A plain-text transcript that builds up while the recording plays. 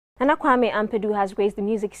Nana Kwame Ampadu has graced the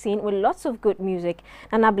music scene with lots of good music.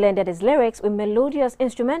 Nana blended his lyrics with melodious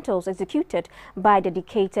instrumentals executed by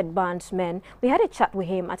dedicated bandsmen. We had a chat with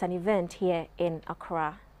him at an event here in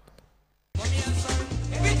Accra.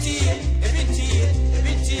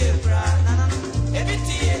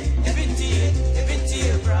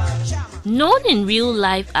 Known in real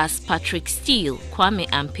life as Patrick Steele, Kwame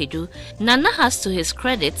Ampadu, Nana has to his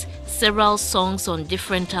credit several songs on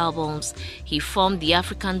different albums. He formed the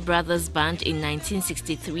African Brothers Band in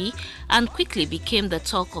 1963 and quickly became the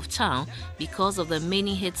talk of town because of the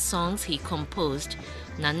many hit songs he composed.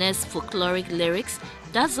 Nana's folkloric lyrics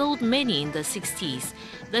dazzled many in the 60s.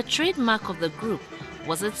 The trademark of the group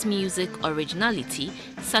was its music originality,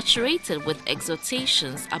 saturated with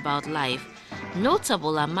exhortations about life.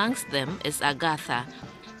 Notable amongst them is Agatha.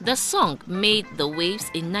 The song made the waves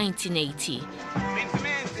in 1980.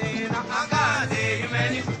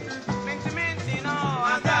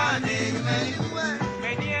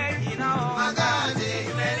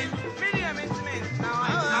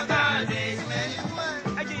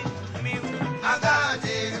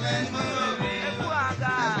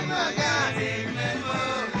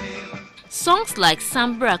 Songs like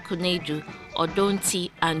Sambra Kunedu, Odonti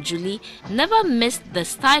and Julie never missed the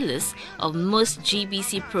stylus of most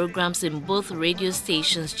GBC programs in both radio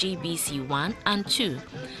stations GBC 1 and 2.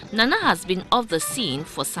 Nana has been off the scene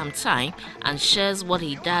for some time and shares what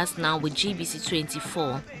he does now with GBC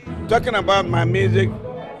 24. Talking about my music,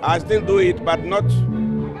 I still do it, but not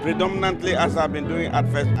predominantly as I've been doing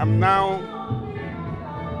at first. I'm now,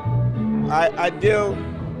 I deal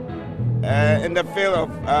in the field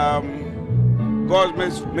of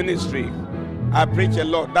God's ministry. I preach a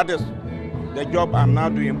lot. That is the job I'm now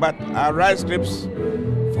doing. But I write scripts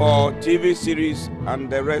for TV series and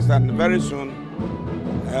the rest, and very soon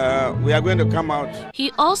we are going to come out.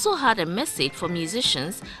 He also had a message for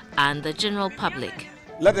musicians and the general public.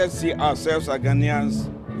 Let us see ourselves as Ghanaians,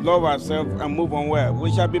 love ourselves and move on well.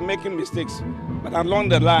 We shall be making mistakes, but along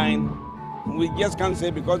the line, we just can't say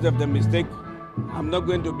because of the mistake, I'm not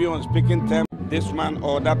going to be on speaking terms, this man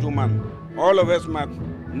or that woman. All of us must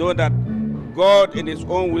know that God in His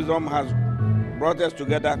own wisdom has brought us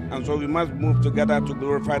together, and so we must move together to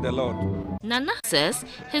glorify the Lord. Nana says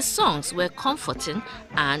his songs were comforting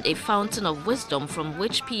and a fountain of wisdom from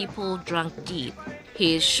which people drank deep.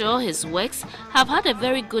 He is sure his works have had a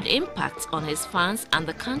very good impact on his fans and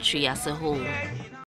the country as a whole.